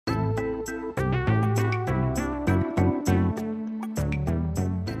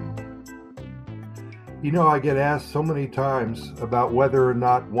I get asked so many times about whether or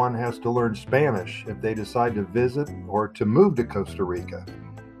not one has to learn Spanish if they decide to visit or to move to Costa Rica.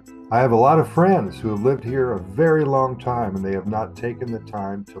 I have a lot of friends who have lived here a very long time and they have not taken the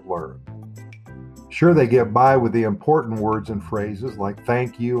time to learn. Sure, they get by with the important words and phrases like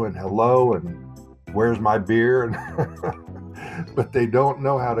thank you and hello and where's my beer, but they don't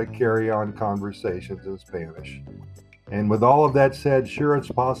know how to carry on conversations in Spanish. And with all of that said, sure, it's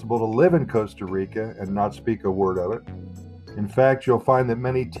possible to live in Costa Rica and not speak a word of it. In fact, you'll find that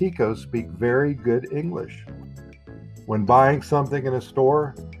many Ticos speak very good English. When buying something in a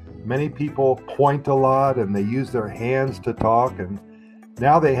store, many people point a lot and they use their hands to talk, and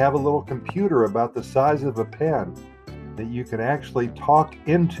now they have a little computer about the size of a pen that you can actually talk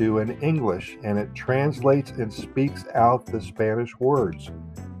into in English, and it translates and speaks out the Spanish words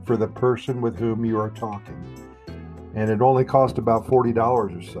for the person with whom you are talking. And it only costs about $40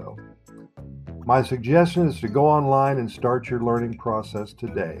 or so. My suggestion is to go online and start your learning process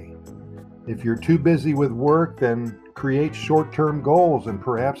today. If you're too busy with work, then create short-term goals and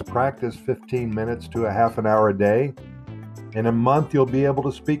perhaps practice 15 minutes to a half an hour a day. In a month, you'll be able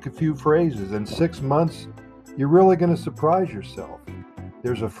to speak a few phrases. In 6 months, you're really going to surprise yourself.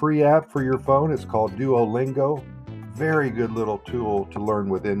 There's a free app for your phone. It's called Duolingo. Very good little tool to learn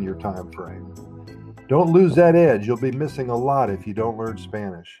within your time frame. Don't lose that edge. You'll be missing a lot if you don't learn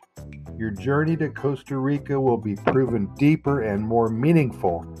Spanish. Your journey to Costa Rica will be proven deeper and more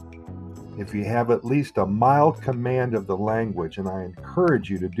meaningful if you have at least a mild command of the language, and I encourage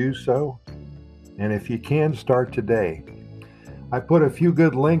you to do so. And if you can, start today. I put a few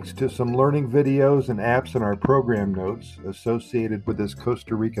good links to some learning videos and apps in our program notes associated with this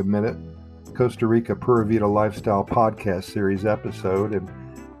Costa Rica Minute, Costa Rica Pura Vida Lifestyle podcast series episode, and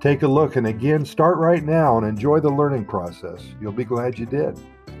take a look. And again, start right now and enjoy the learning process. You'll be glad you did.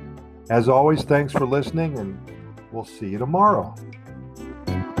 As always, thanks for listening, and we'll see you tomorrow.